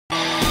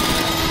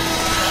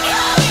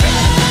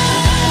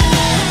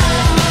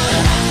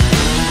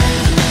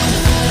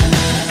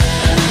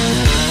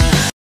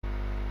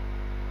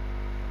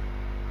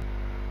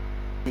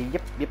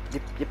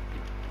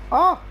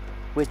Oh!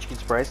 Wait, you can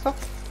spray stuff?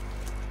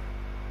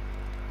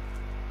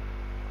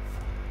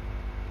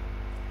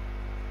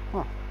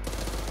 Huh.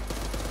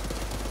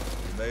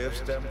 You may have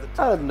stemmed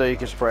the I didn't know you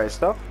could spray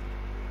stuff.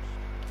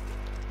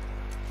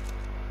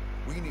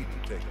 We need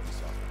to take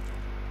this up.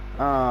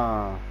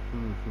 Ah.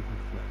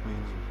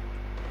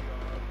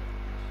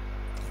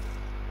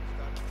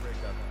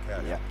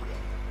 Yeah.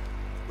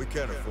 We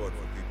can't afford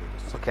for people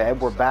to sit. Okay,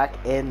 we're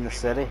back in the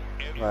city.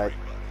 Right.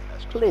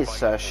 Please,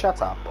 sir,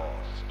 shut up.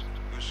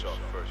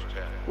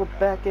 We're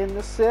back in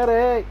the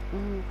city.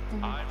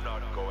 I'm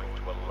not going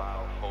to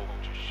allow Hope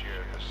to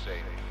share the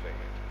same fate.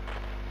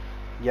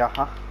 Yeah,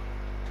 huh?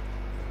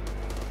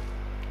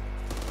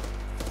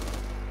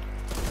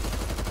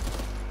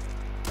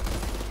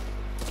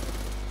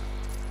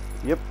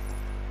 Yep.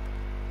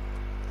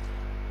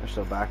 They're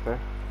still back there.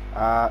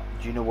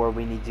 Do you know where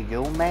we need to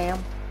go,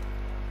 ma'am?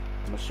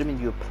 I'm assuming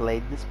you have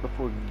played this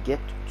before you get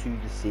to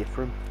the safe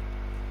room.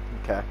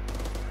 Okay.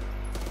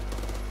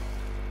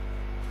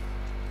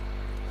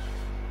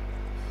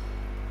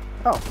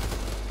 Oh.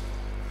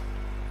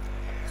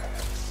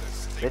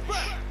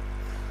 Bitch.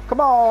 Come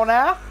on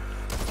now.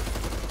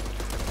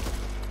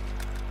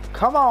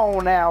 Come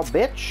on now,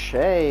 bitch.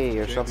 Hey,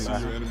 or something.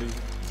 Can't see your enemy, you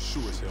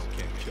sure as hell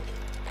can't kill him.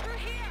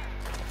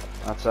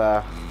 That's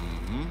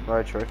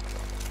very true.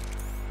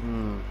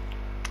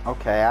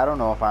 Okay, I don't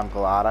know if I'm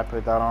glad I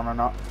put that on or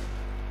not.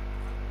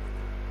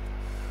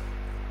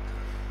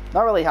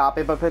 Not really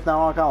happy about putting that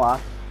on, not gonna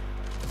lie.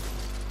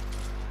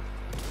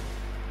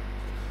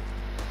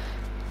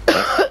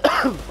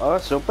 Oh,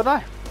 it's open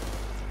now.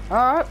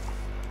 Alright.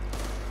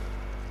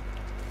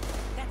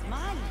 That's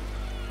mine.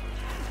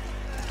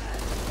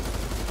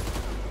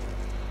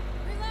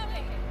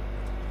 Reloading.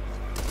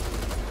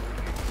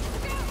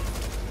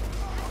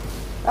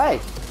 Hey.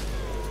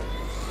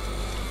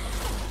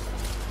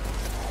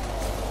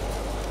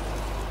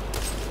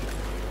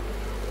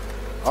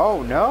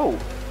 Oh no.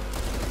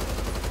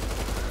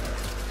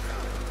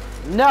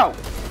 No.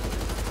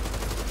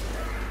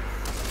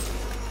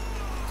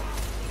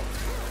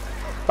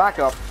 Back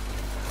up.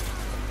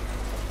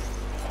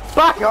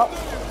 Back up.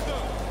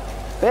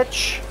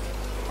 Bitch.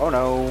 Oh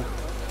no.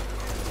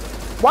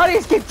 Why do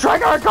you keep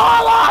triggering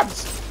car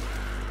alarms?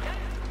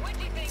 What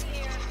do you think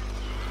here?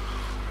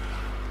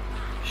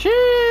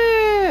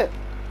 Shit.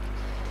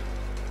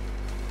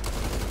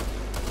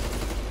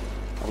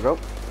 There we go.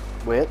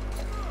 Wait.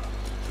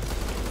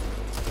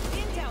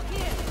 Intel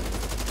here.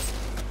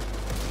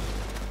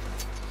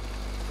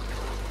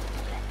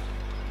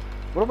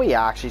 What are we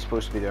actually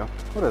supposed to be doing?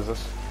 What is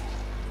this?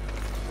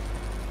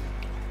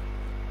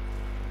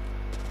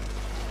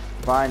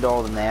 Find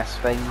all the nest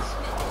things.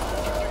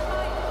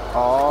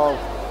 Oh.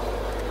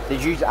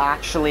 Did you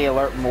actually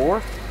alert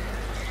more?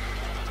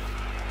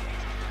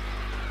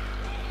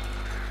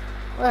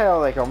 Where the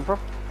hell are they coming from?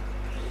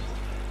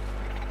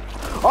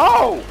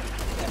 Oh!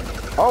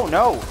 Oh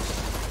no.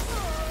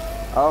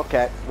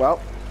 Okay,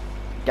 well,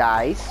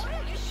 guys. Why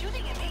are you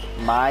shooting at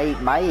me?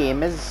 My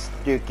aim is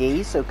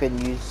dookie, so can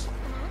you...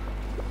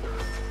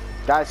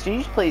 Guys, can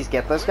you please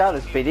get this guy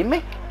that's beating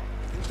me?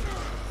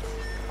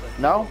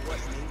 No?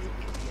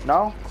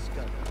 No?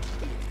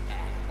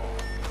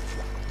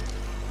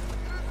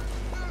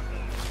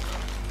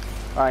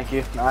 Thank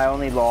you. I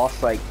only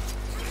lost, like,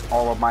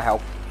 all of my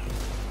health.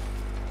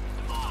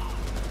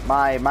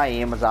 My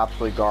aim was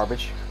absolute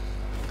garbage.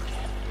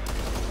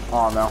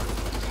 Oh, no.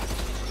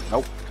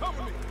 Nope.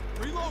 Cover me.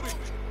 Reloading.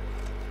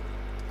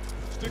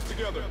 Stick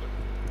together.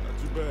 Not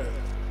too bad.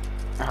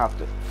 I have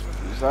to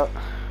use that.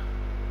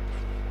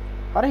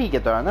 How did he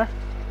get down there?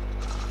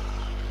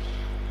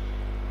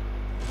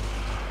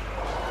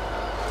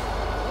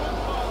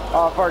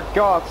 Oh, for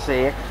God's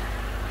sake.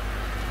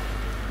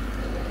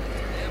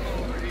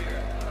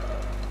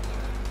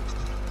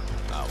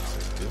 I'll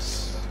take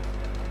this.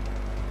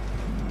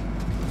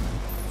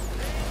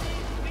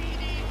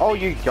 Oh,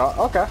 you got...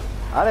 Okay.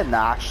 I didn't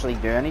actually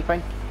do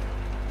anything.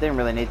 Didn't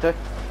really need to.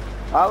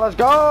 Alright, let's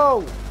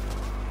go!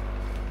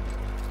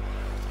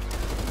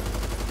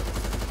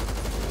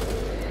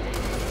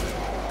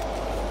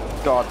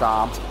 God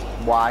damn.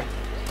 Why?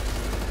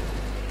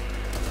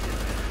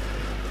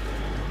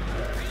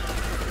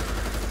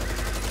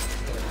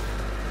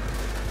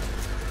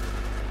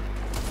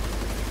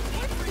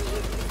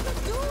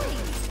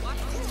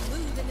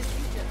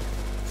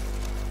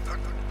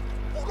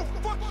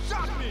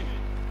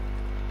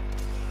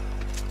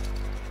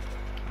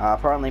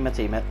 Apparently my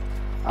teammate.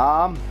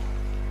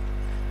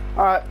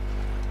 Alright.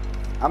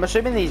 I'm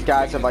assuming these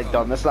guys have like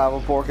done this level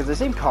before because they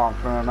seem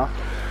confident enough.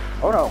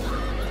 Oh no.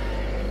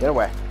 Get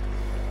away.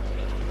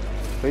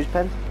 Who's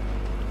pinned?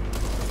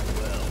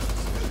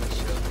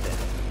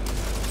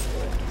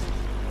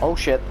 Oh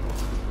shit.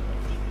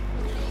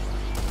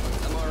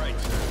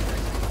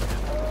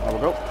 There we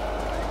go.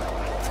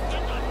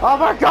 Oh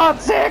for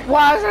God's sake,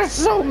 why is there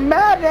so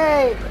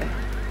many?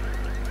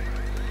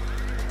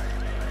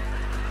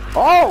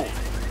 Oh!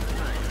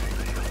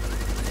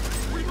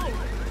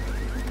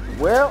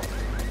 Well,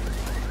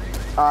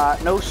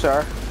 no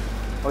sir.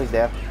 Oh, he's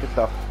dead. Good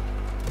stuff.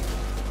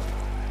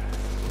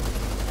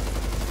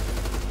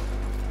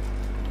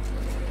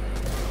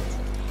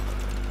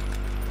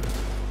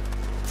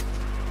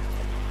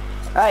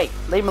 Hey,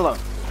 leave me alone.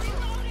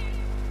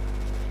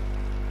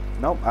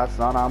 Nope, that's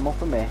not ammo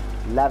for me.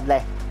 Lovely.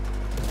 Here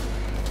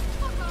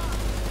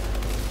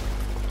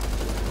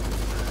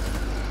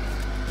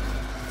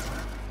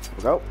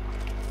we go.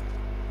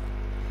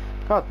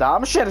 God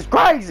damn, shit is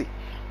crazy!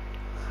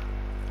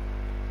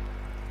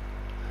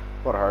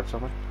 Would have hurt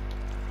something.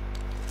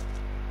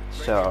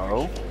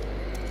 So,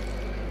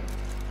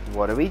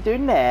 what do we do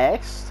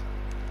next?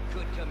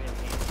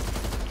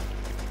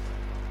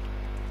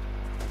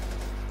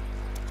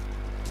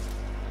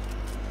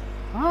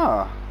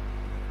 Huh.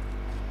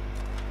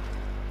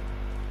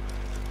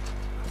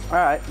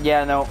 Alright,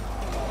 yeah, no.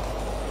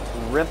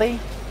 Really?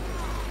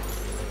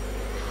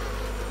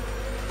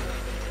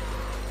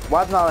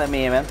 Why's not letting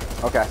me aim in?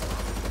 Okay. I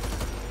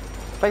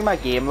think my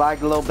game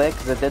lagged a little bit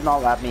because it did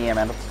not let me aim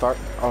in at the start.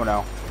 Oh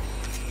no.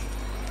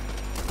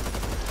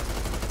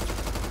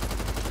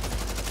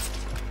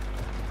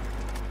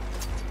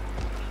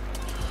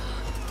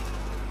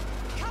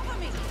 Cover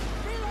me.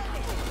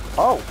 Reloading.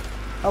 Oh,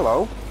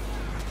 hello.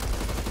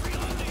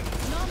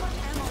 Not much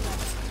ammo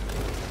left.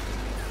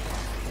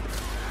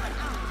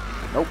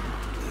 Nope.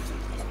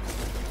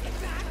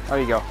 There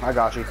you go. I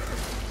got you.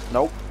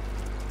 Nope.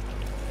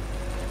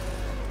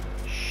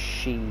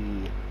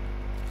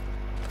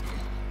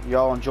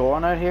 Y'all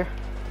enjoying out here?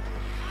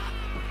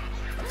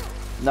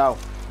 No.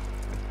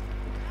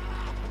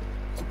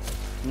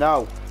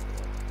 No.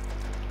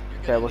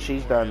 Okay, well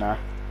she's down there.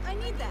 I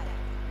need that.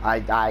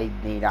 I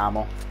need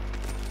ammo.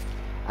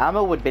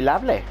 Ammo would be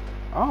lovely.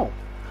 Oh.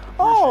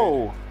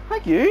 Oh!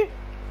 Thank you.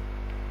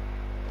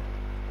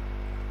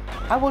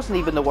 I wasn't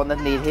even the one that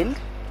needed healed.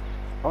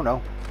 Oh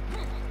no.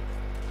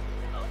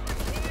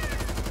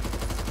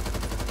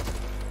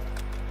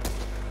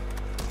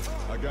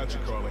 I got you,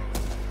 Carly.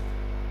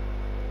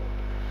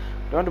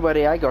 Don't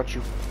worry, I got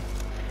you.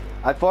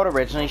 I thought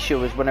originally she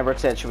was, whenever it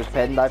said she was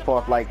pinned, I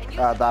thought like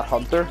that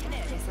Hunter.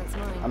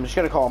 I'm just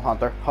gonna call him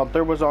Hunter.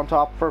 Hunter was on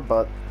top of her,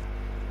 but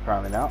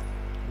apparently not.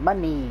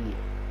 Money.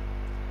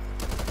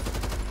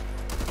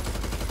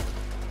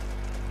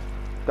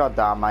 God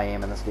damn, my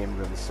aim in this game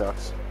really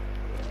sucks.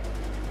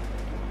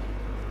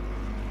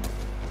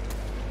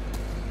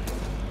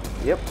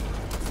 Yep.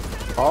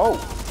 Oh.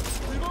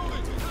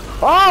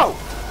 Oh!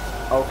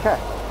 Okay.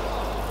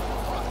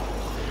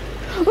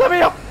 Let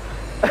me up!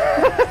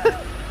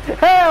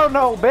 Hell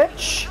no,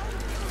 bitch!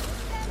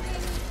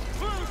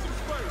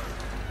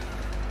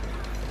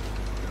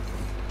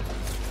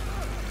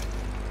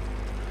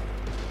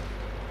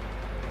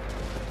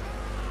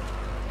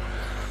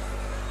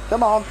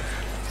 Come on.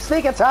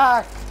 Sneak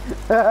attack!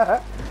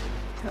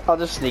 I'll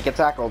just sneak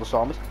attack all the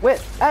zombies. Wait,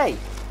 hey!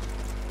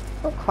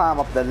 Don't climb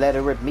up the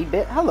ladder with me,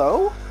 bit.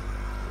 Hello?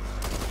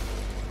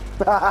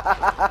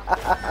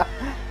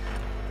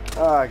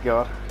 Oh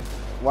god.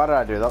 Why did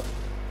I do that?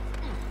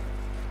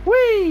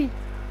 Whee!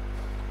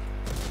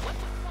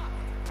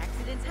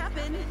 Accidents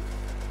happen.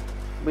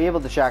 We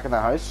able to check in the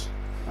house?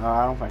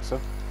 I don't think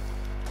so.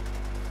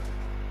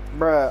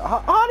 Bruh,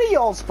 how do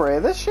y'all spray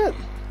this shit?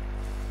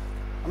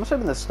 I'm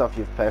assuming this stuff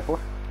you've paid for.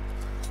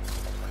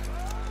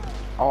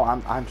 Oh,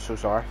 I'm so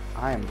sorry.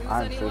 I'm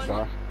so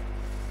sorry.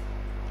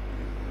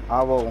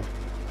 I'll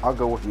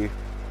go with you.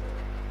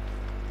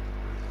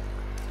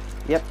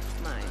 Yep.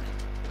 Mine.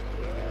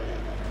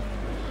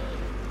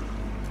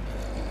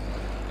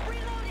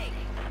 Reloading.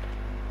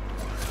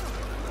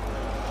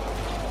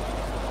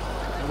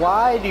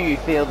 Why do you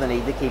feel the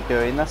need to keep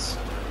doing this?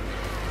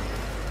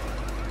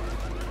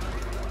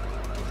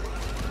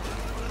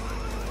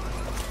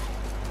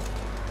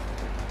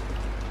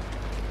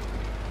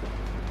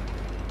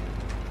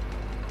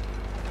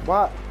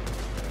 What?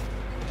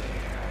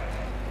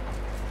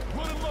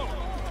 Running low.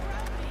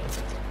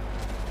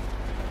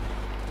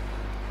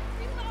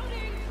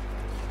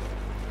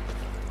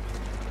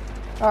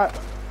 Alright.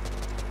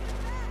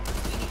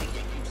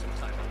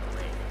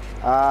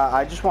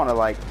 I just want to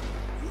like...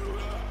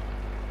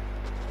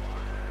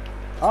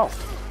 Oh,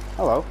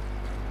 hello.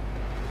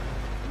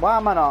 Why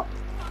am I not?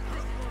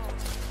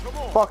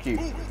 Fuck you.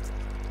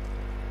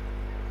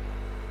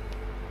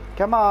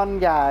 Come on,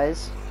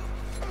 guys.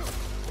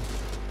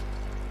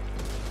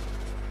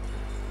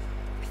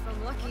 If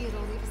I'm lucky,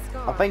 it'll leave a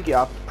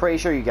scar. I'm pretty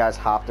sure you guys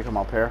have to come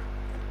up here.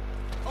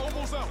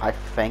 Almost out. I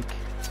think.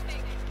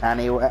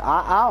 Anyway,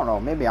 I don't know.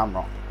 Maybe I'm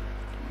wrong.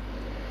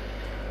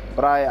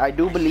 But I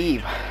do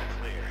believe.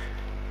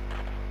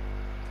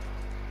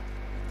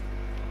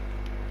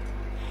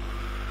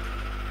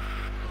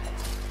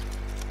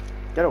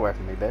 Get away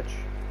from me, bitch.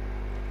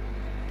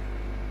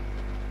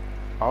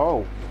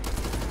 Oh.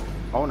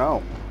 Oh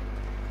no.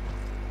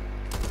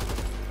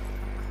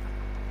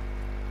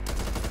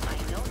 I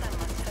know that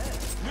must hurt.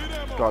 Need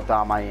ammo. God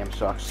damn, my aim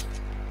sucks.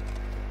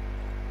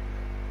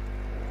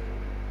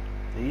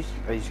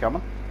 He's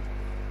coming.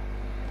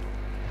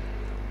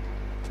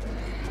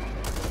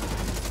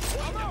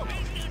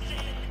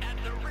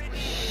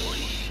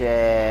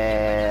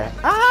 Shit.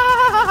 Ah!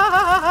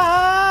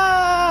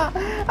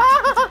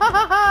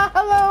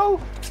 Hello.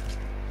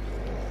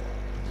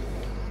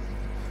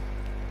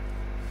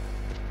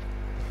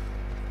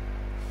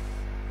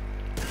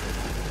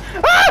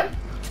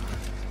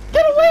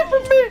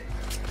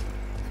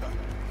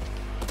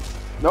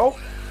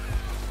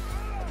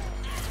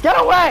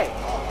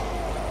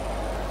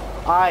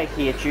 I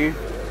hate you.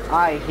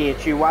 I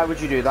hate you. Why would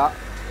you do that?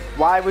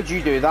 Why would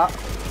you do that?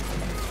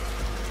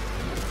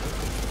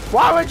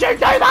 Why would you do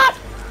that?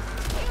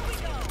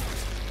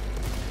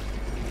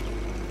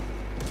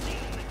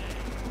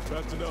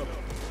 That's enough.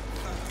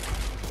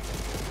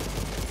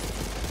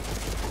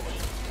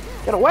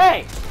 Get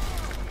away!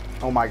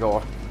 Oh my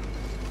god.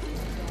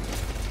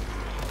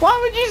 Why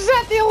would you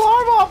set the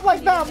alarm off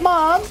like that,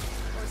 man? Or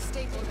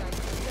staple gun.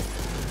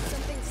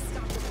 Something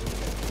stopped the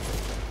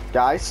bleeding.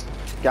 Guys,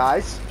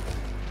 guys,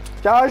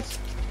 guys.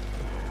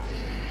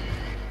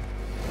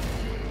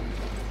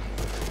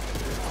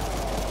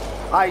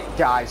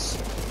 Guys,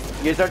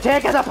 yous are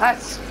taking the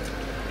piss.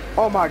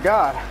 Oh my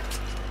god.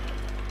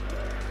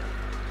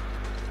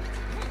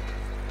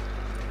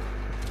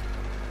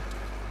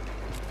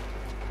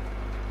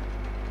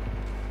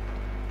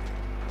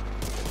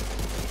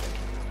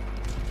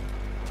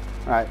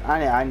 Alright,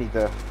 I need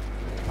to...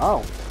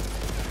 Oh.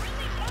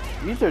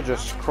 These are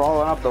just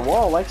crawling up the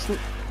wall like some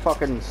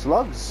fucking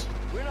slugs.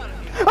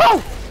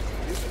 Oh!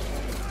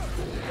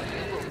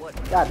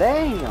 God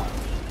damn.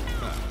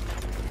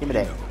 Give me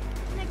that.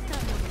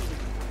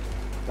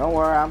 Don't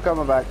worry, I'm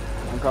coming back.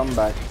 I'm coming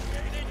back.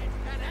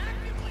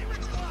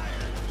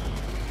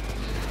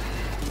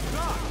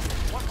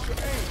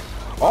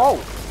 Oh!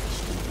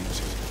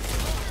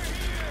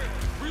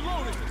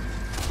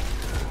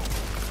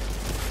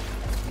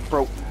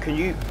 Bro, can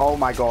you... Oh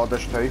my god,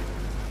 there's two.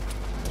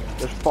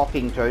 There's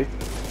fucking two.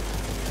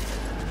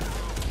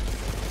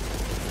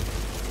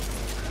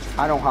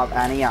 I don't have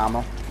any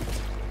ammo.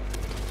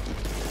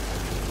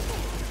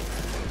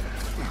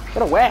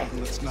 Get away!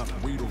 Let's not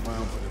wait around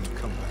for them to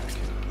come back.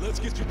 Let's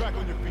get you back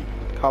on your feet.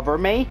 Cover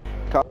me.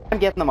 I'm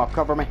getting them up.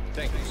 Cover me.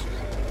 Thank you, sir.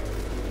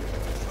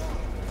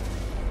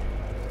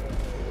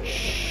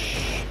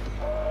 Shh.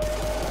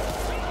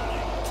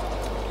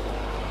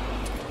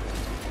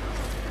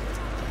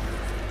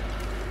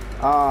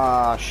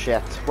 Ah,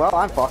 shit. Well,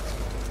 I'm fucked.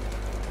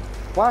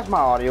 Why does my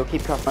audio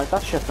keep cutting out?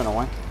 That shit's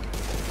annoying.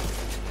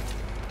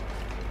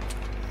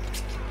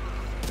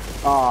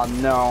 Oh,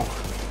 no.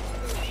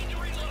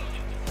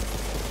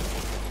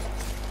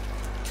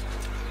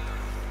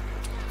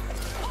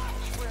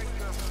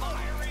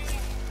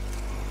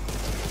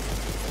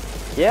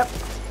 Yep.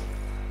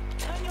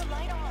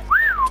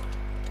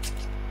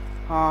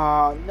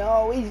 Oh,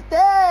 no, he's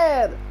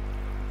dead!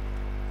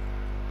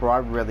 Bro, I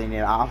really need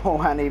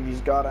ammo. Any of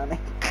you's got any?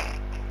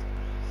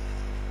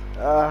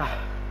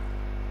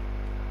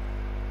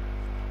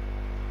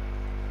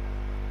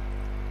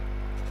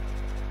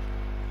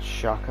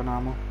 Shotgun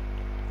ammo.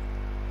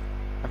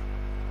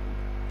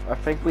 I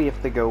think we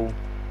have to go.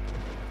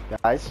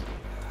 Guys.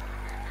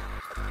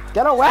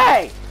 Get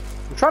away!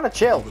 I'm trying to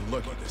chill. You were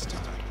lucky this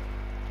time.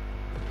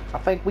 I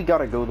think we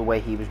gotta go the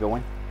way he was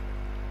going.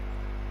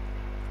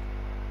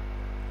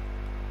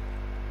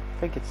 I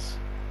think it's...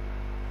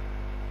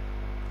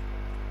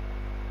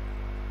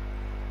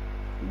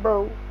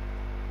 Bro.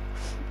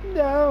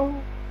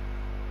 No.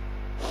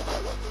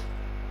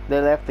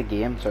 They left the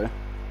game too.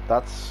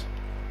 That's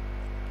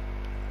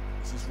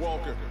This is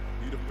Walker.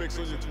 Need a fix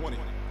on your 20.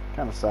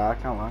 kind of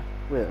sad, can't lie.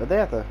 Wait, are they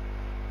at the...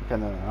 Okay,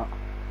 no, they're not.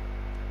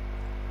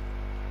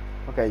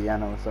 Okay, yeah,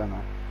 no, it's there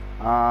now.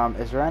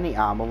 Is there any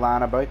ammo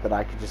lying about that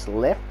I could just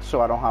lift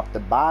so I don't have to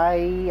buy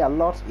a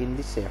lot in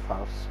the safe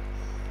house?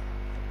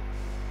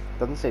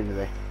 Doesn't seem to be.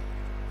 With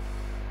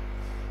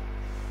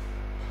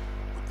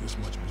this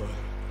much blood,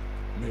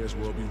 may as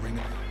well be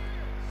ringing.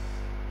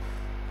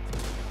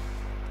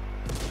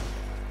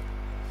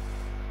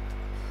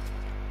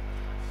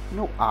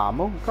 No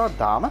ammo? God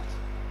damn it.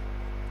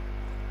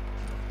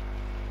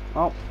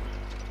 Oh.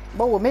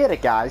 Well, we made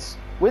it, guys.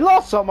 We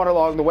lost someone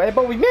along the way,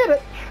 but we made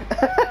it.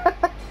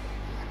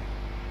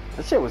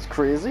 That shit was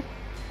crazy.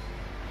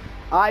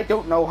 I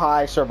don't know how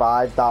I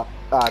survived that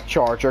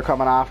charger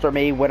coming after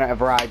me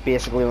whenever I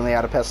basically only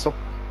had a pistol.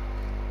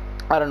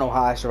 I don't know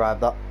how I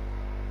survived that.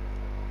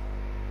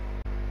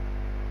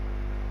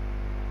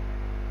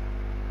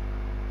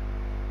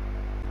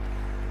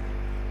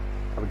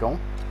 Are we going?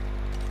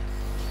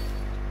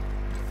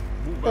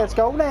 Let's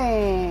go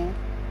then.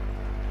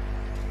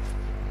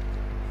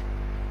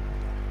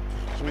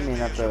 What do you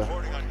mean at the...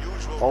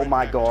 Oh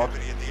my god.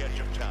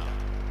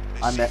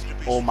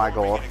 Oh my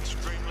god.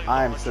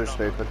 I am so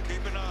stupid.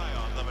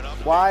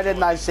 Why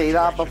didn't I see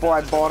that before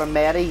I bought a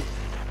Medi?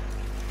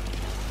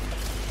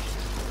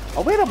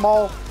 Oh, wait a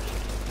mall.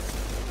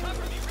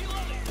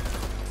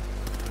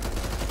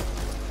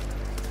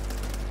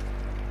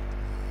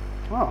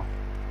 Oh.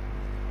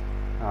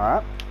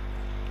 Alright.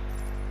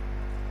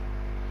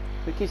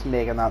 Who keeps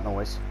making that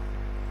noise?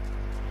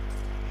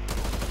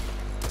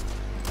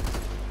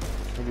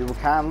 If you will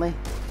kindly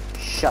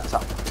shut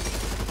up.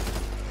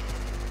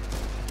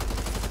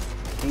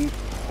 Can you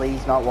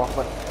please not walk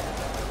with...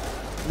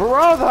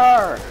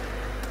 Brother!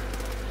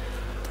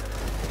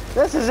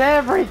 This is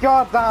every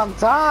goddamn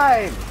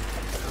time!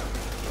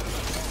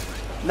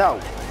 No.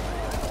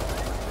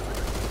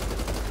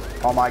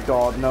 Oh my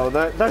god, no.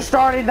 They're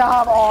starting to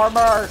have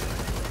armor!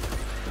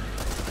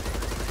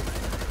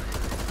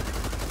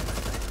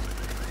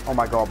 Oh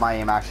my god, my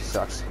aim actually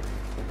sucks.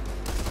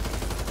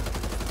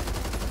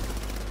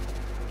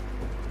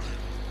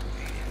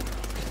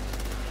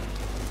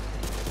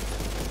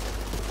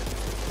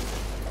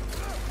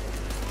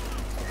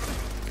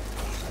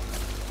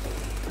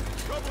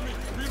 Cover me.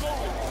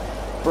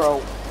 Reload. Bro,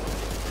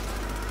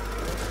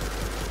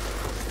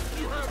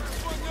 You having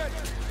fun yet?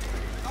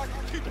 I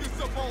can keep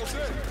this up all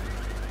day.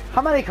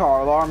 how many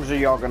car alarms are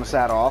y'all gonna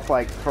set off,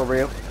 like, for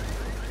real?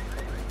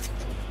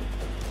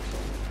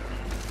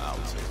 I'll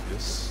take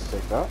this.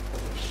 Take that.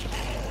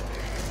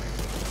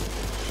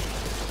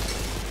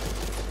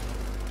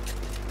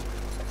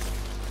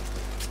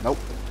 Nope.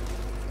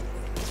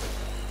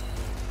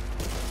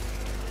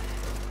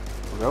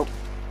 Nope.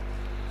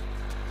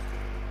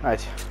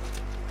 Right.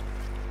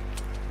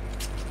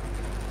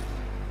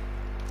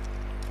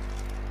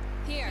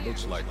 Here.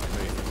 Looks like to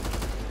me.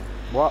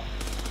 What?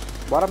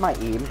 Why did my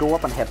aim go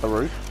up and hit the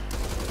roof?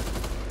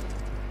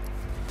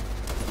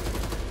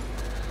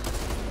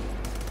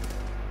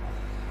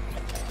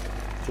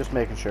 Just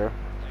making sure.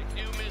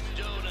 You miss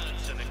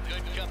donuts and a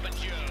good cup of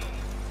joe.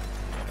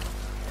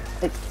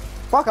 Hey,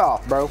 fuck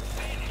off, bro.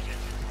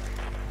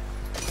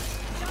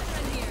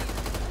 Shotgun here.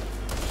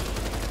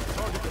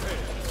 Target ahead.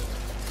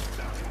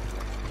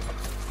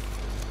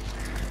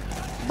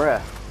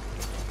 Bruh.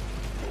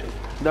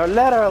 They're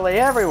literally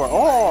everywhere.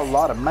 Oh, a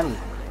lot of money.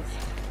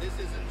 This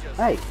isn't just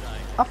Hey,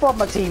 I thought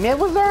my teammate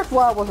was there, so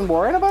I wasn't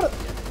worrying about it.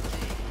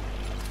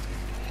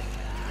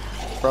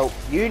 Bro,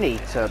 you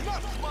need to,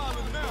 Not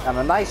smiling now. in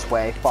a nice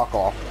way, fuck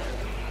off.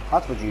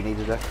 That's what you need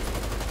to do.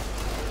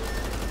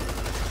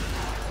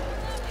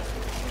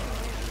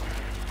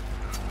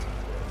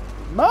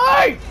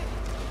 Mate!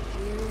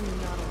 You're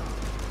not alone.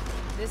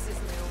 This is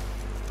new.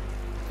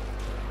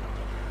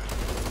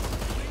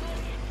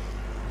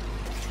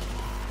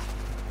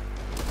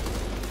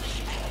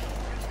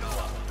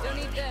 Don't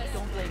need this.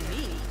 Don't blame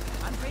me.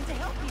 I'm trying to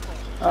help people.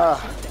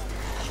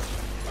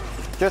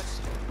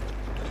 Just,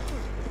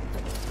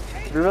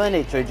 if you really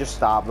need to, just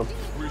stab them.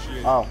 Appreciate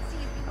it. Oh,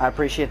 I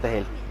appreciate the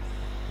heal.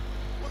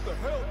 What the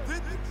hell did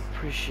this?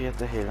 Appreciate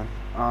the healing.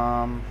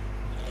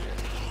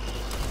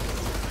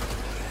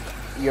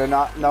 You're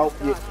not, no,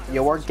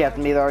 you weren't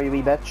getting me there, you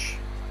wee bitch.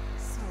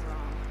 So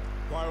wrong.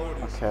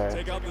 Priorities. Okay.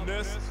 Take out the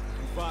nest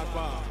and find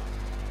Bob.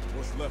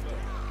 What's left of it?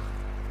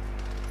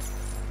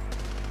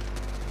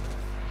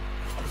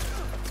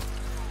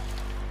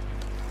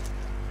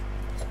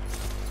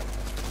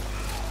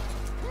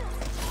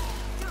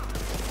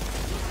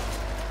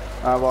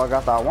 Well, I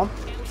got that one.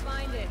 Can't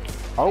find it.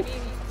 Oh. I mean,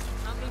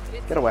 how many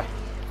bits? Get away.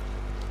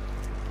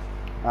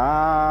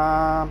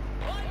 I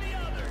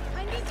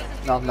need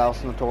to. Nothing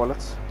else in the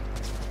toilets.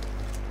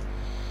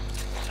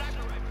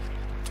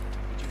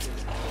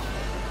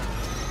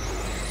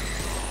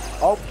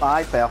 Oh,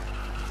 I fell.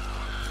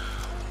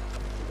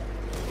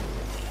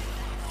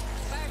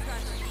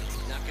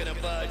 Firecracker. not gonna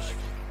budge.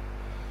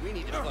 We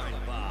need to find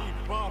Bob.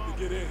 Need Bob to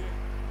get in.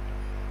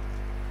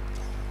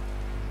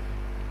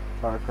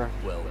 Firecracker.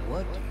 Well,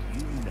 what do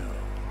you know?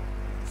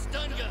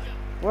 Stun gun.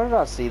 Where did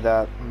I see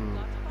that?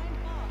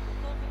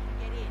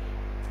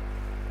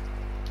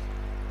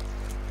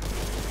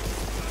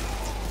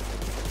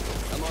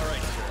 I'm all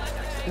right,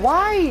 sir.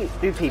 Why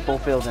do people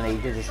feel the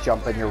need to just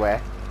jump in your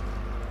way?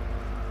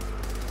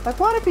 Like,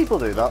 why do people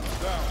do that?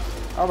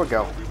 There we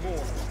go. Be more.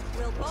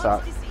 What's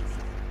that?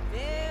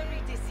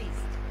 Very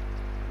deceased.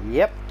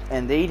 Yep,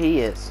 indeed he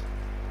is.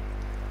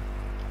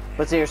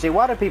 But seriously,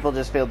 why do people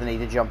just feel the need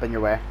to jump in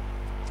your way?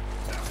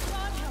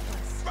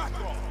 Back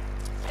off.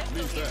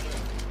 Leave that.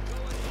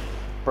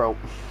 Bro.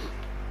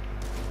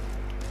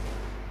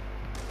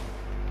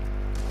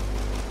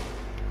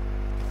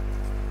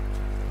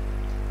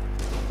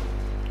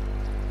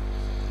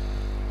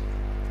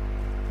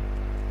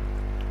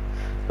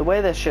 The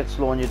way this shit's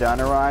slowing you down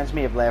reminds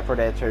me of Left 4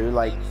 Dead 2.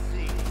 Like,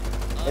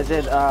 is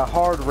it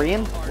hard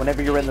rain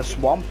whenever you're in the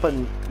swamp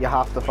and you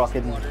have to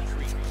fucking...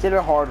 It's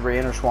either hard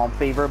rain or swamp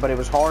fever, but it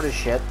was hard as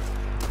shit.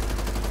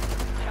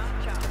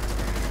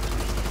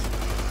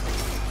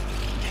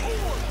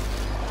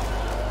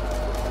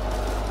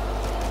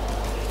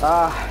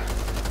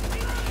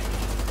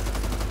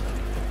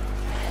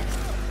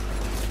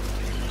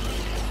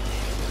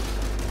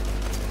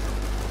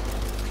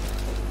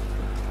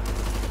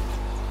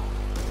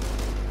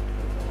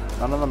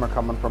 None of them are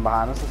coming from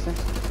behind us, it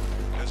seems.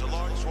 There's a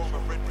large swarm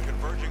of Britain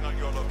converging on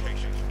your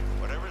location.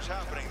 Whatever's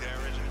happening there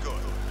isn't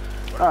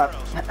good. Alright.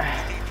 Whatever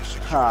else, you need to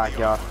secure Ah, the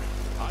God. armory.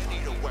 I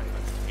need a weapon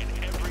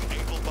in every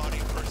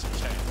able-bodied person's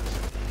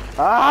hands.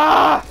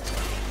 Ah!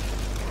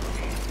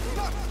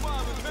 Not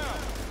smiling now.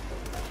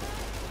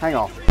 Hang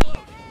on.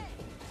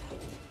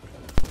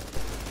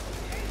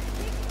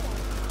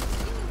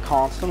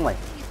 Constantly.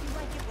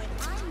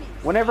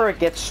 Whenever it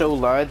gets so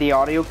loud, the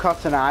audio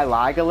cuts and I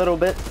lag a little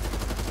bit.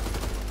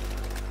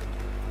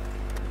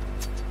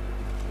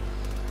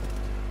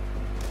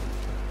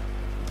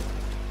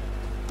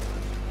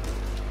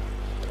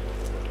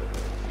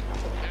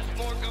 There's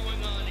more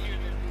going on here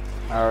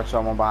than I heard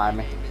someone behind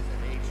me. is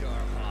an HR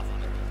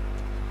officer.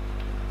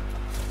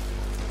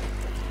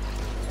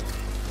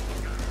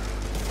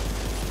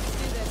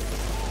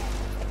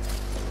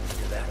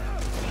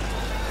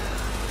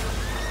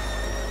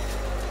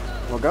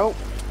 we go.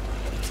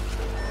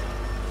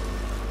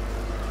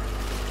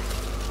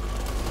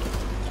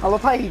 I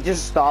love how he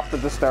just stopped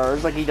at the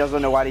stairs, like he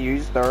doesn't know how to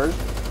use stairs.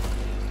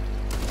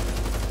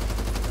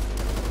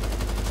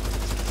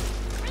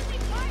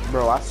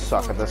 Bro, I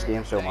suck at this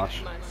game so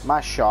much. My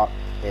shot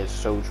is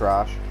so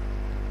trash.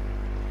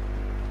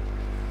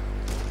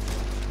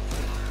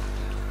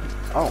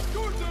 Oh,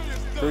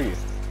 screw you.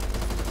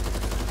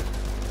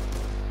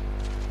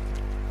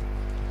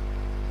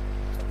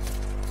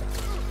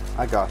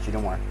 I got you,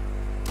 don't worry.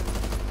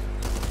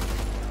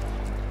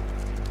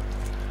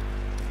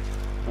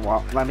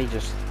 Well, let me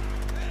just...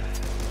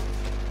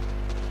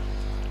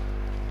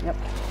 Yep.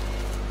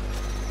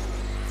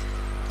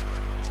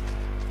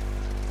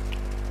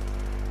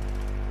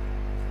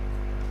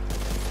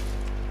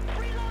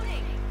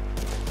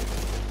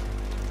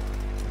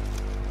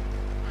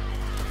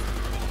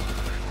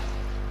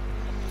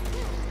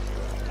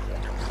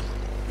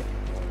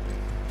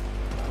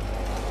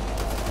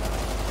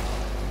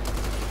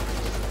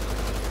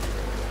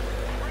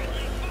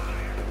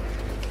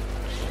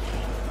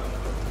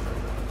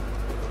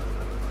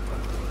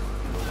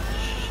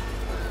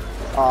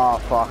 Oh,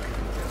 fuck.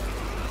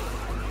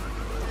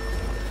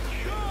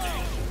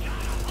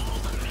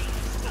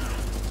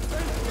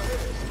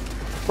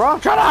 Bro,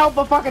 I'm trying to help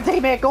my fucking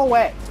teammate, go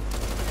away!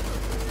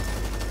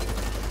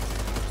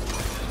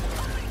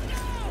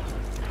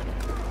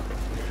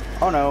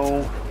 Oh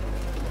no.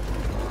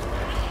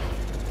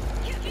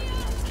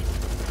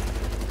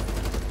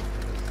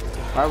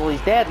 Alright, well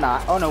he's dead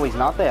now. Oh no, he's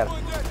not dead.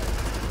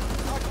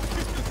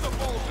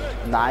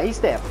 Nah, he's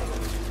dead.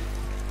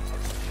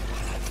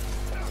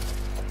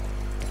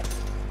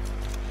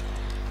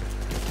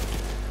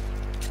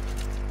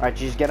 Alright,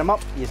 you just get him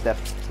up. He's dead.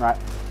 Right.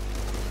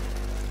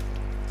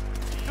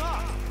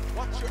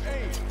 What's your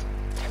aim?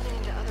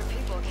 Listening to other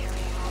people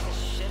carrying all this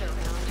shit around.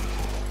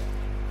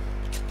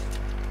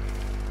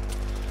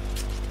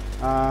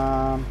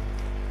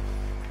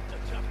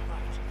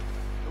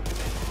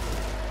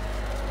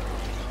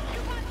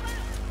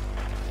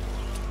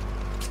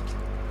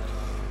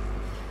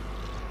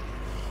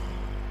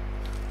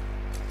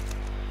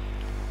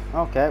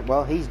 Okay,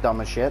 well, he's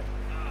dumb as shit.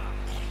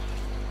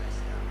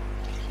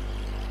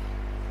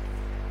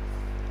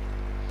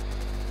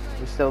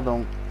 We still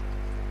don't.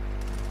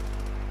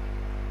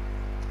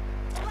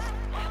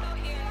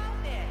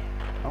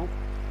 Oh.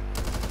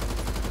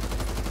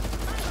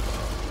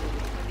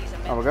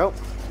 There we go.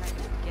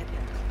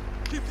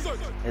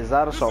 Is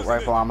that assault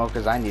rifle ammo?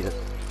 Because I need it.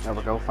 There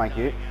we go, thank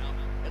you.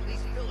 At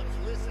least Phillips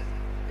listened.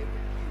 They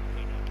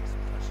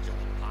were still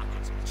in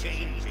pockets,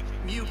 changing,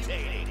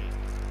 mutating.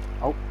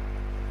 Oh.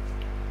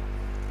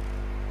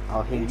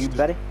 I'll heal you,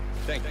 Betty.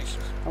 Thank you, sir.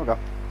 There we go.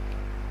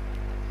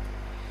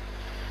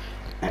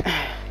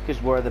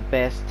 Because we're the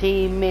best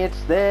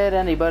teammates that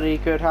anybody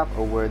could have.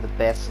 Oh, we're the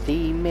best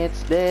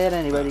teammates that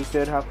anybody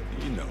could have.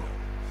 You know.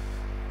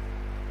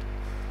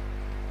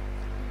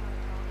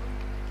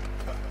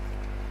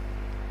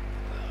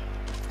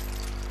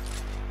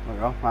 There we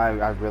go.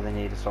 I really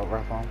need assault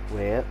rifle.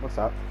 Wait, what's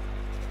that?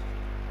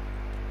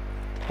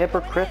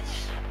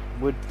 Hypocrites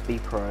would be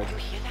proud.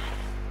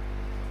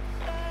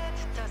 That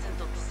doesn't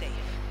look safe.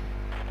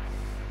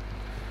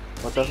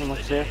 What doesn't look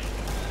safe?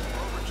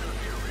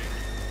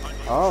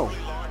 Unusually Oh.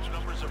 large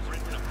numbers of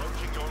Britain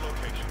approaching your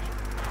location.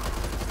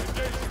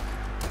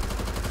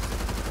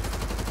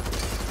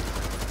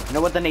 You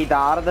know what they need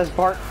out of this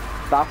part?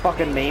 That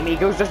fucking meme. He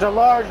goes, there's a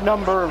large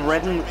number of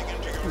written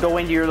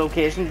going to your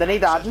location. They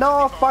need to add,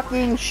 no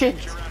fucking shit.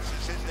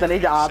 They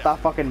need to add that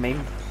fucking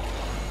meme.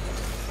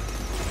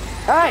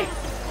 Hey!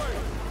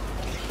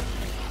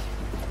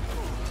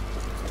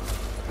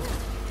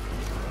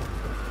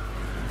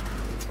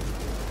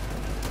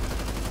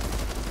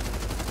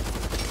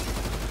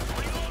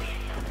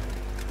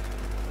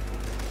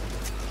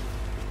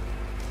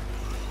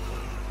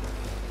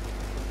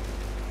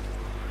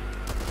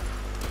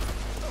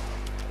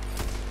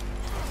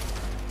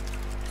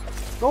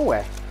 Go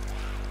away,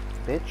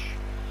 bitch.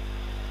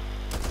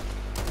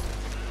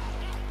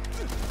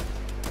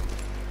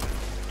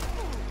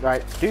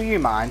 Right, do you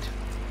mind?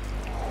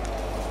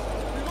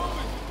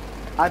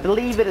 I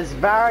believe it is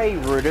very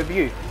rude of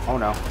you. Oh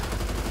no.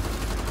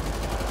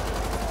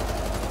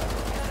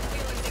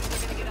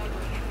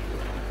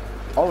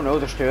 Oh no,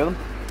 there's two of them.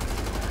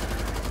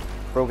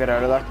 Bro, get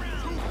out of there.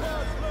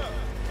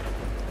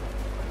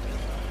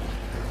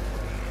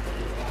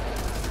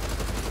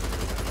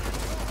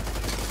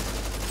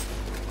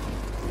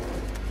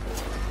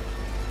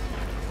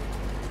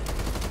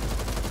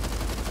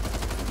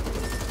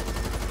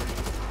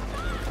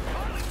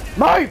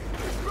 Move!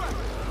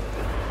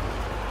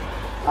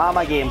 Ah,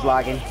 my game's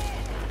lagging.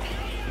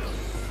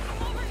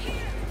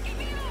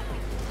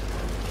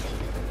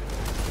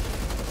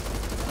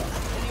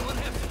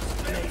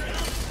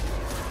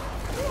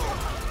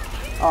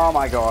 Oh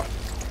my god.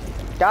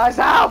 Guys,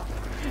 help!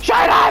 Shoot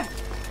him!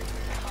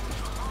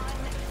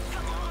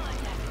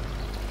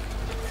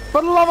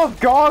 For the love of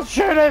God,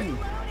 shoot him!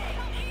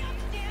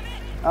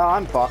 Oh,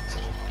 I'm fucked.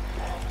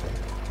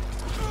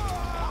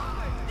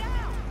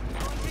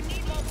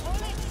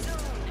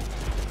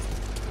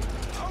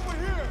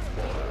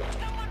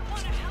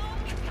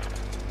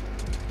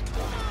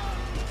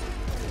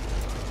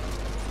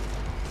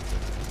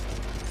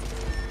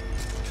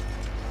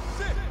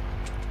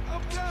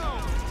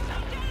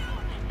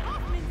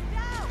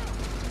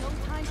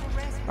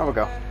 There we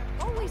go.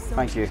 Always so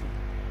Thank you.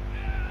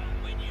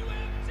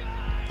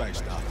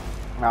 Thanks, Doc.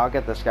 Now I'll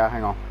get this guy.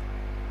 Hang on.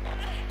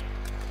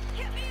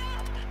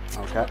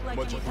 Okay.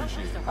 Much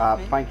appreciated.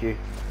 Thank you.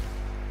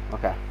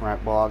 Okay,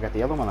 right, well I'll get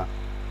the other one then.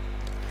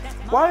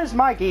 Why does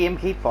my game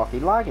keep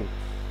fucking lagging?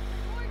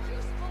 more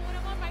useful when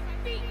I'm on my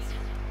feet.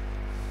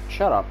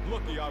 Shut up.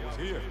 Lucky I was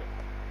here.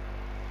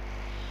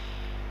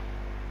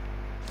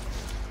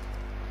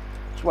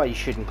 That's why you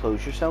shouldn't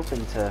close yourself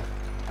into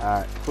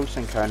close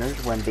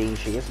encounters when being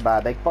chased by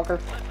a big fucker.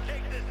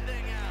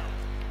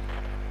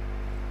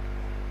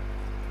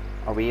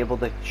 Are we able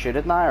to shoot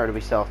it now, or do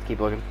we still have to keep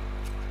looking?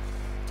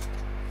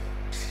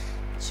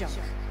 Junk.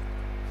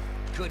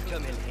 Could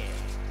come in handy.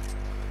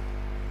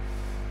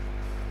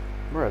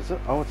 Where is it?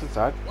 Oh, it's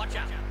inside. Watch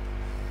out.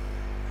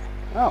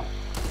 Oh.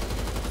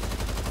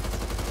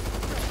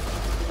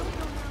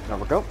 There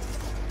we go.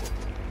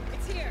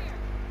 It's here.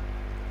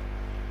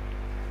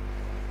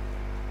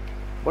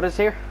 What is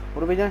here?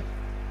 What are we doing?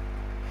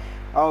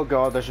 Oh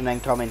god, there's an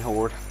incoming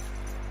horde.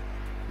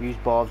 Use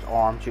Bob's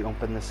arm to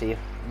open the safe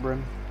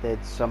room.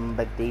 Did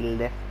somebody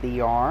lift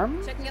the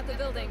arm? Checking out the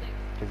building.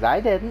 Because I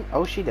didn't.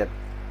 Oh, she did.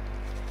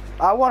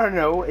 I want to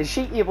know, is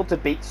she able to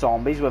beat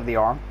zombies with the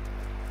arm?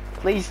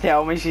 Please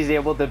tell me she's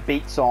able to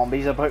beat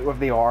zombies about with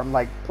the arm.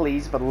 Like,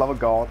 please, for the love of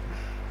God.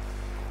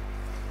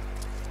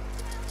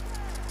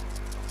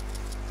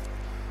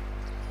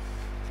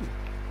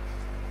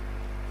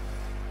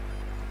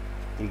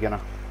 You gonna?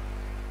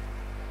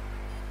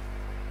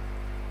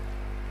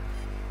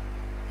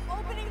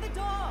 Opening the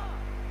door.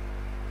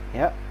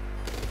 Yep.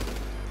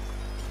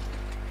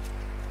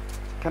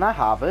 Can I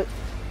have it?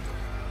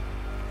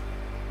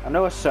 I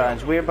know it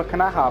sounds weird, but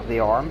can I have the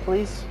arm,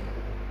 please?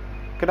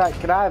 Could I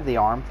have the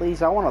arm,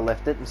 please? I want to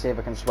lift it and see if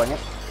I can swing it.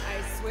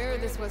 I swear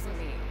this wasn't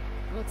me.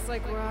 Looks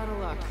like we're out of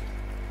luck.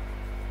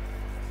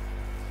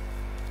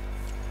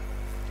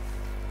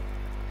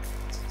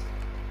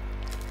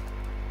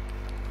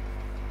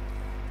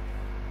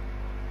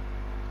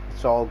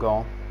 It's all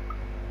gone.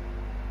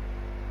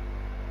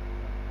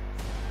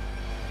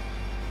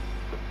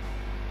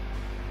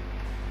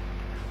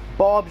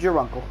 Bob's your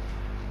uncle.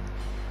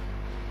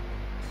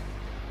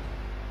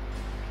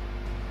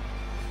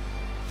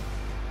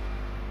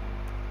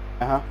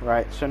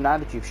 Right. So now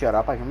that you've shut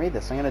up, I can read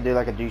this. I'm gonna do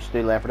like I used to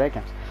do Left 4 Dead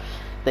games.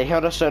 They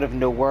held us out of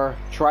nowhere,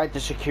 tried to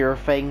secure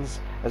things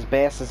as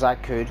best as I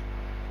could.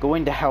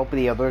 Going to help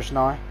the others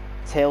now.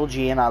 Tell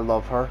Jane I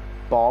love her.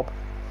 Bob.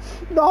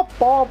 Not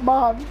Bob,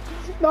 man.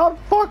 Not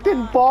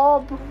fucking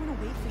Bob.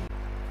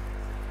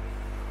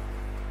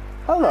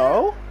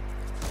 Hello.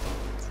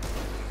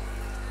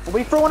 Are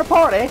we throwing a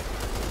party?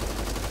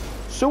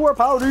 Sewer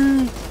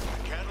party.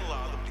 Can't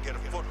allow them to get a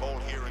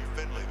foothold here in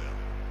Finleyville.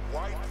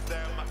 Wipe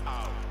them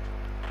out.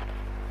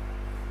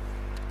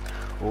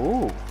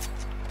 Ooh.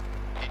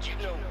 Did you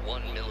know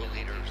 1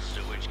 milliliter of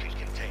sewage can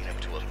contain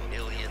up to 1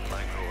 million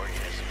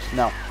microorganisms?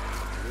 No.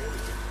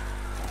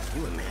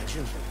 Can you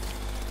imagine?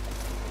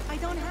 I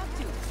don't have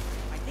to.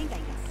 I think I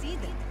can see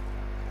them.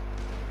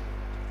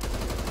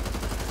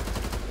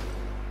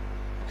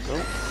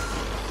 Go.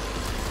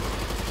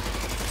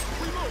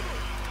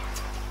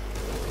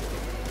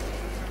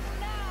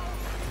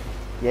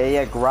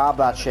 Yeah, grab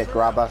that shit,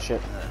 grab that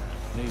shit.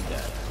 Need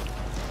that.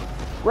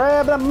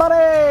 Grab the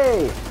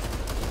money!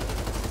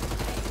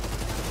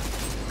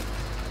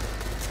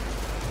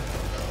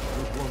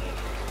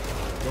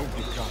 Don't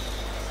get caught.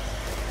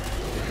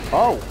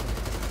 Oh.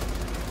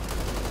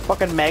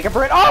 Fucking Mega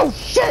Brit. Oh,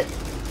 shit!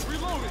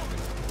 Reloading.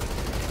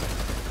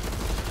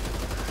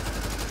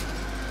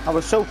 I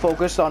was so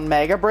focused on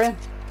Mega Brit.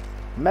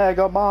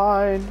 Mega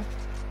Mind.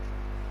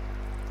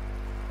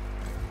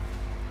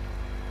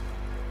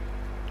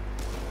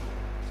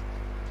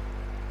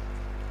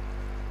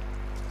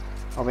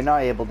 Are we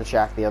not able to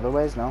check the other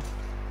ways? No.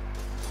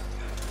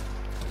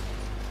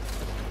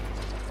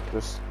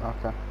 Just,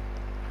 okay.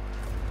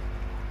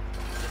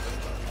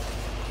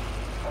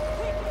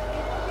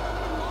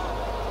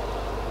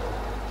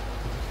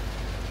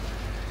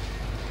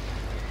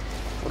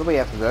 What do we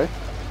have to do?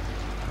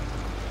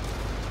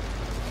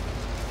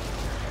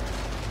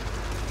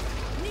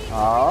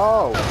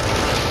 Oh.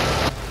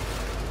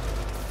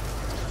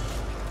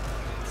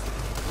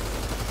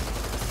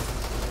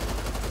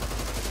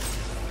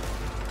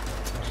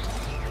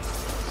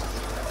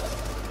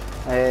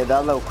 Hey,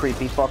 that little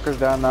creepy fucker's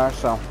down there,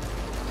 so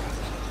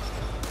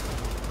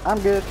I'm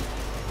good.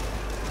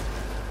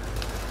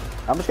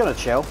 I'm just gonna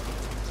chill.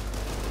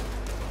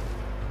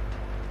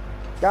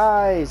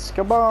 Guys,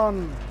 come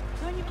on.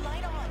 Turn your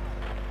light on.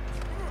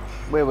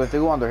 Wait, we have to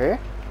go under here?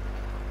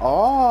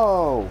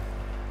 Oh.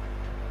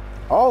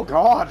 Oh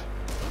god.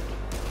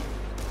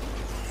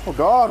 Oh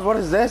god, what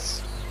is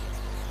this?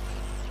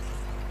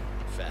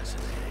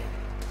 Fascinating.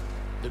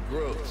 The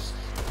growths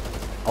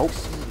Oh.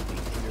 seem to be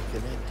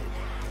interconnected.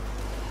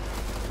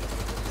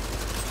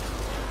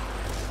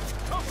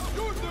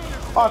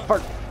 Oh,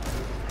 fuck.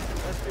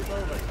 Let's be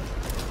moving.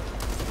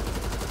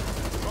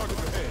 Target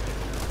ahead.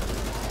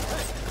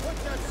 Hey, point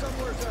that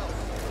somewhere else.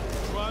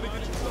 Trying to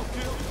get yourself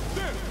killed?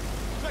 Then,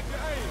 check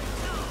your aim.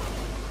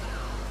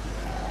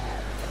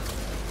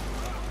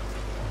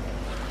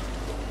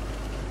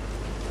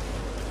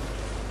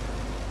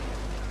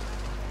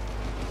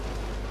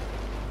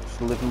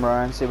 just looking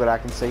around, see what I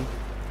can see. You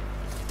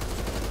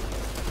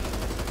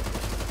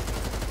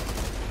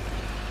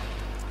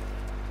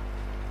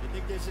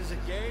think this is a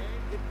game?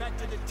 Get back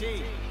to the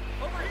team.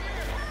 Over here!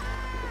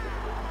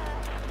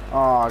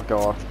 Oh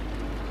god.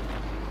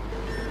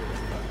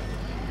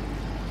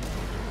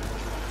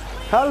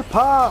 Help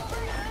her!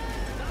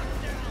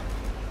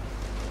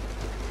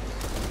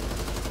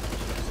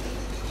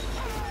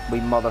 We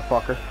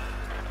motherfucker.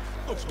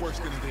 Looks worse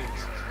than it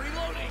is.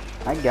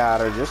 I got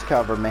her, just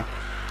cover me.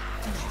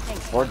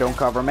 Or don't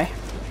cover me.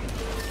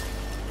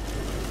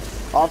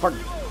 Oh,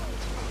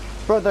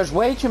 bro, there's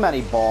way too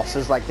many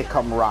bosses, like, they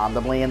come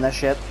randomly in this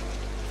shit.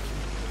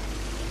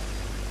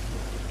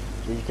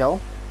 Did you kill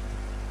him?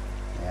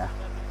 Yeah.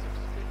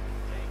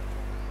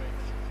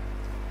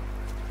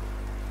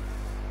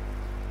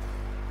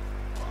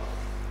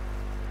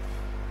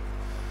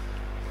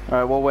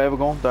 Alright, what way are we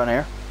going? Down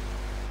here.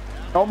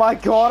 Oh my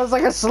god, it's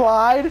like a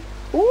slide!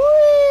 Whee!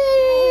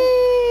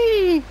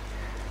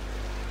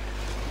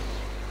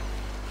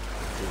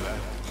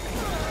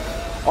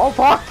 Oh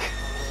fuck!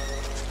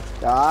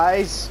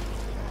 Guys!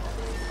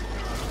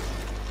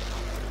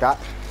 God.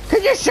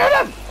 Can you shoot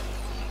him?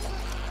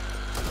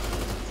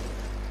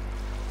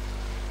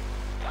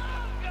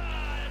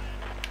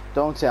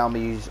 Don't tell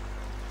me you...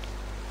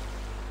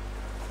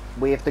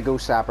 We have to go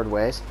separate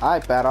ways. I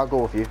bet I'll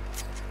go with you.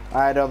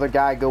 Alright, other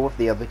guy, go with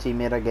the other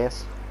teammate, I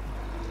guess.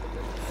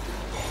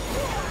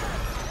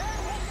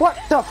 What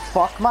the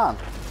fuck, man?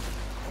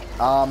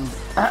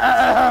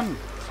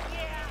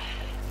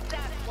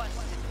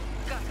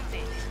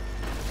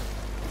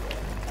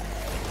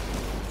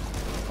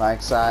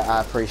 Thanks,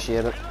 I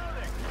appreciate it.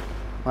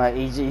 Right,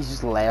 he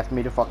just left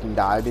me to fucking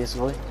die,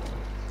 basically.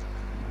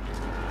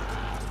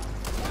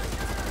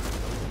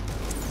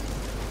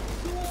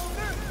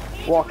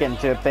 Walk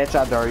into it, bitch,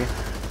 I dare you.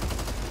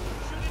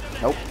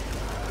 Nope.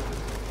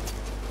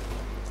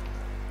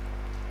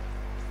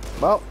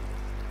 Well,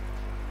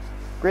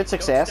 great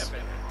success.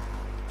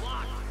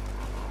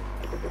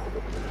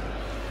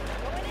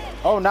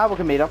 Oh, now we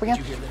can meet up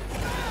again.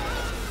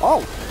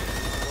 Oh!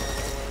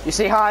 You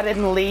see how I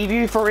didn't leave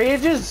you for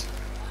ages?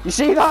 You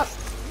see that?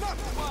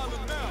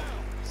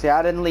 See,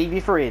 I didn't leave you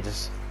for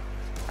ages.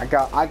 I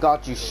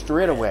got you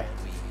straight away.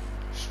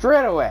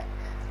 Straight away.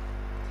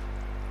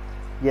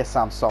 Yes,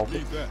 I'm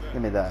salty.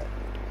 Give me that.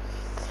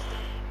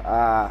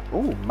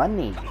 Ooh,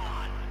 money.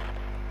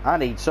 I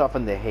need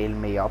something to heal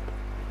me up.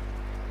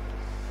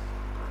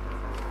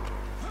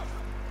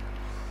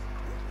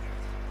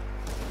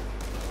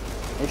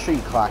 Make sure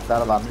you clack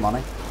that, that's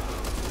money.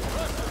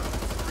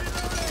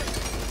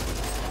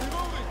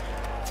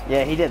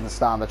 Yeah, he didn't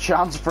stand a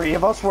chance. 3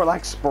 of us were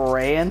like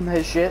spraying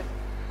his shit.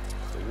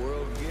 The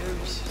world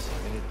gives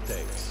and it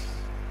takes.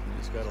 You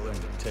just gotta learn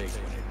to take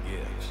when it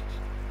gives.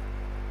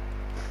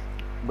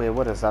 Wait,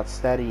 what is that?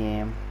 Steady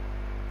aim.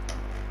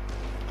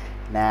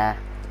 Nah.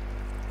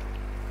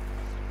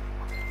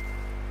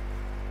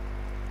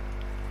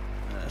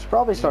 Should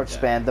probably start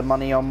spending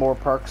money on more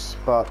perks,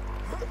 but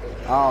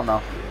I don't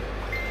know.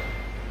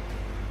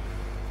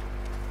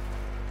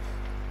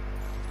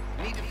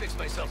 Need to fix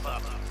myself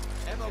up.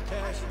 Ammo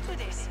cash. For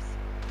this.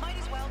 Might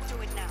as well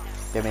do it now.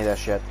 Give me that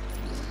shit.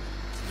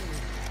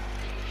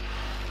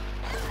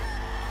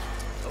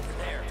 Over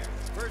there.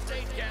 First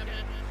aid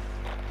cabinet.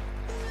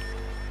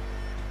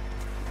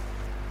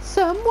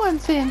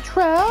 Someone's in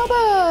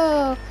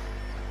trouble. Got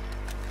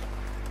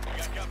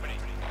company.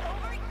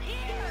 Over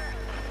here!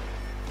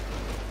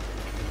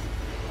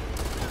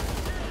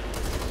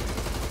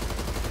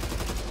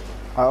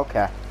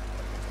 Okay.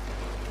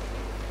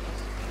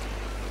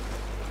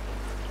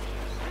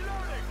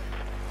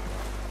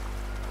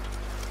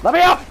 Let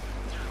me up!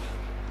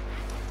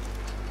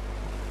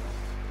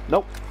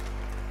 Nope.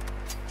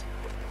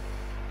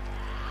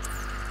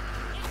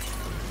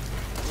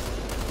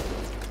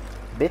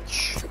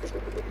 Bitch.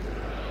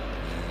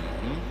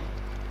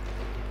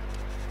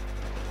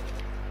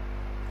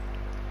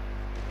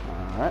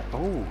 Alright. Oh,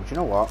 do you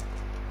know what?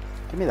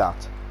 Give me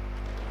that.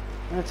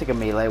 I'm gonna take a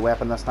melee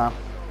weapon this time.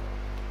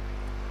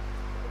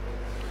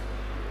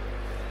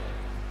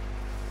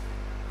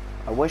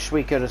 I wish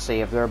we could have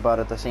saved her, but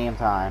at the same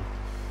time.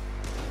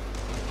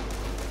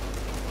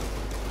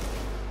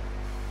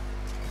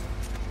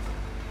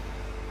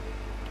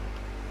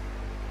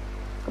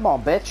 Come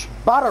on, bitch.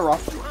 Batter up.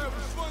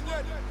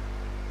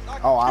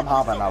 Oh, I'm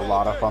having a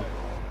lot of fun.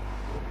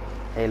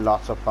 A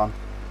lots of fun.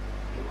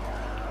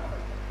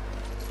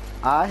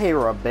 I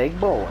hear a big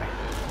boy.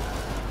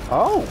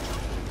 Oh.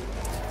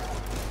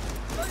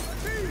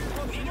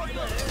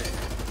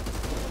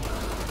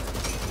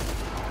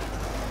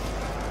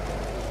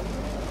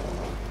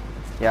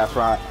 Yeah, that's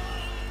right.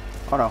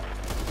 Oh no.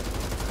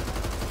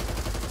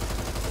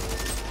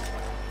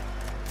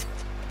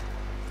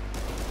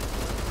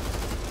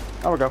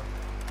 There we go.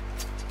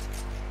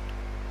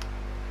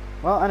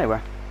 Well, anyway.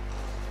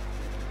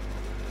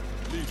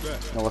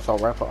 No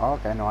assault rifle. Oh,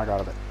 okay, no, I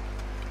got it.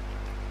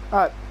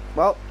 Alright,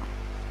 well.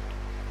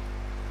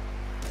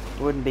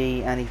 Wouldn't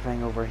be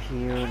anything over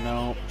here,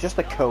 no. Just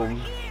a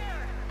cone.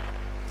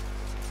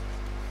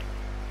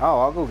 Oh,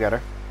 I'll go get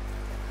her.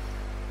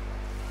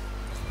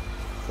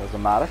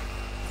 Doesn't matter.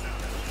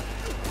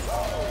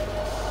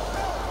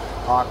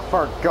 Oh,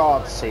 for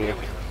God's sake.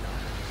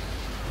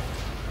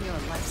 You're a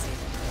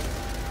lifesaver.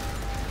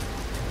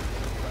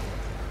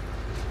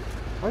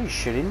 Why are you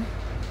shooting?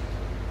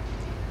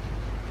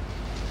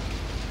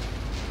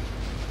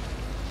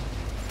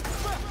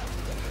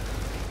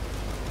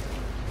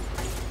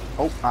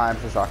 Oh, I'm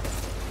so sorry.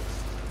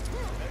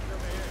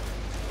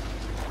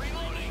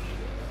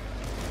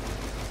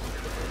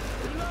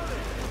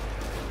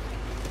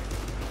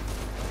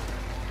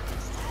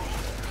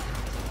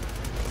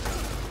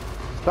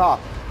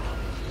 Stop.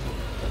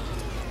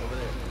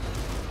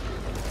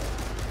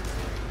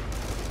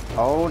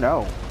 Oh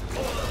no.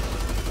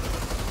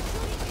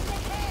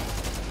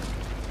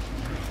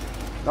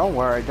 Don't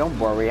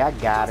worry, I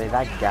got it,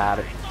 I got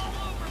it.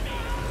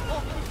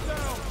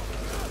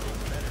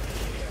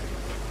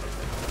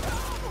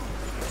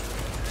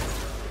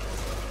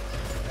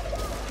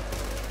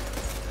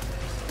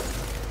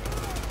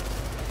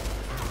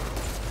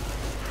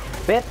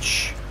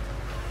 Bitch!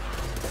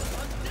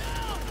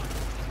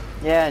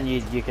 Yeah, and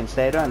you can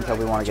stay there until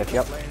we want to get you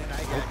up.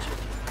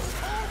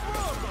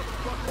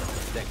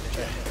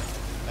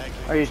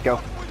 There you just go.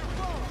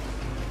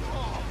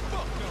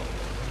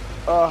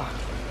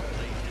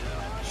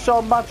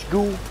 So much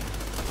goo. You're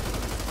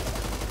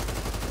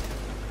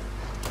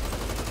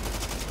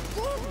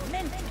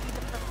meant to be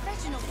the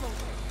professional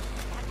soldier.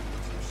 That means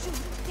you shoot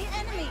the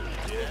enemy.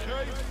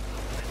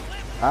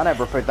 I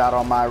never put that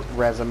on my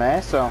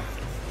resume, so.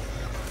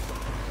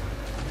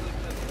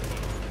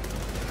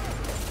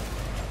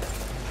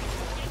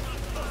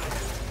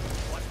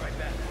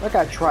 That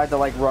guy tried to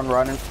like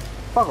run and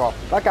fuck off.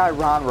 That guy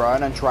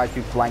run and tried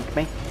to flank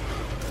me.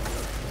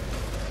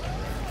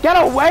 Get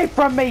away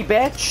from me,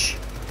 bitch!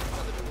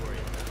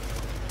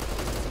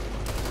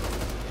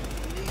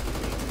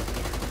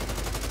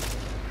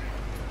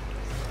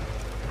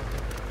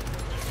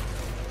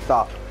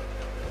 Stop.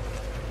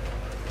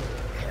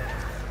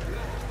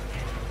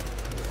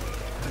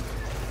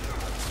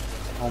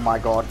 Oh my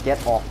god,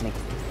 get off me.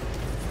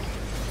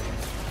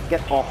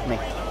 Get off me.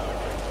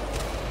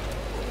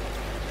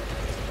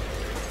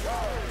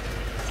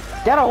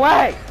 Get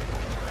away!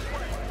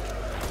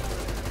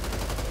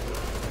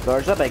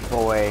 There's a big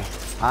boy.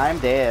 I'm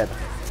dead.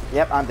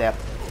 Yep, I'm dead.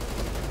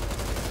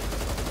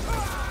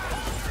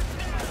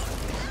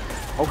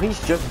 Oh,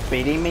 he's just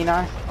beating me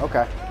now?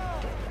 Okay.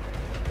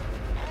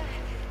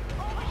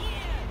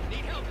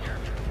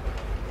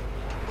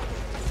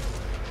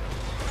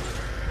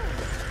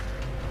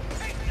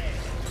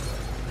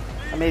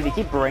 I mean, if you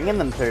keep bringing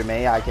them to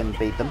me, I can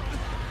beat them.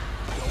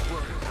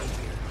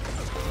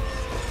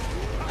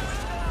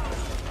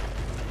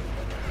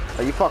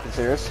 Are you fucking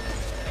serious?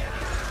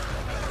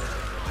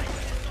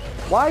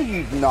 Why are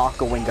you not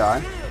going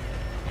down?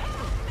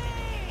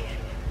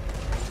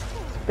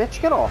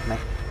 Bitch, get off me.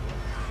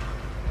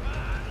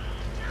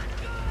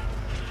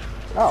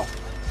 Oh.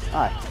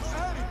 Hi.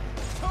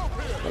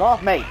 Get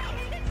off me.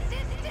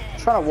 I'm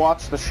trying to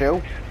watch the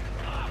show.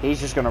 He's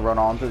just gonna run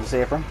on to the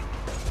safe room.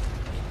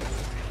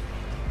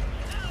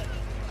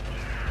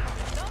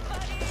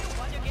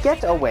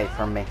 Get away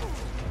from me.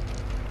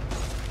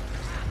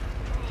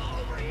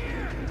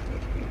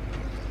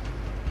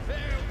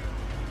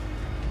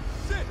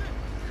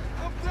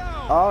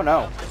 Oh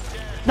no.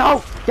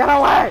 No! Get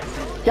away!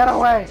 Get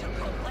away!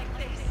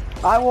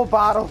 I will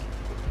battle.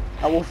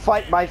 I will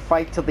fight my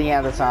fight till the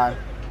end of time.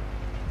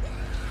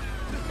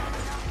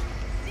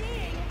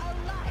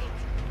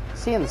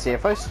 Is he in the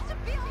safe house?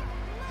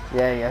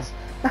 Yeah, he is.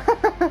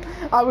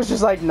 I was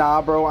just like,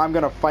 nah bro, I'm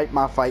gonna fight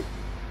my fight.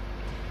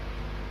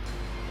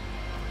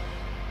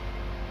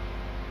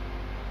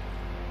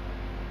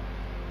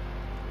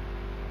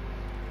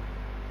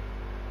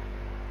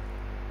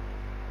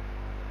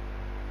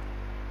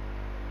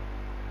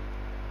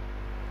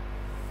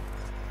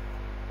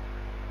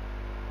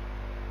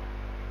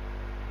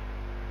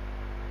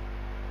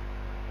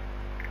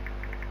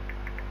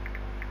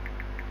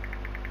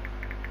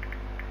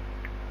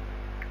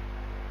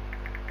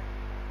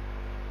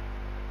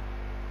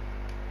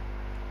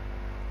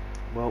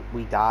 Well,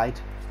 we died,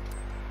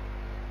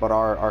 but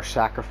our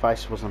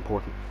sacrifice was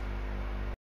important.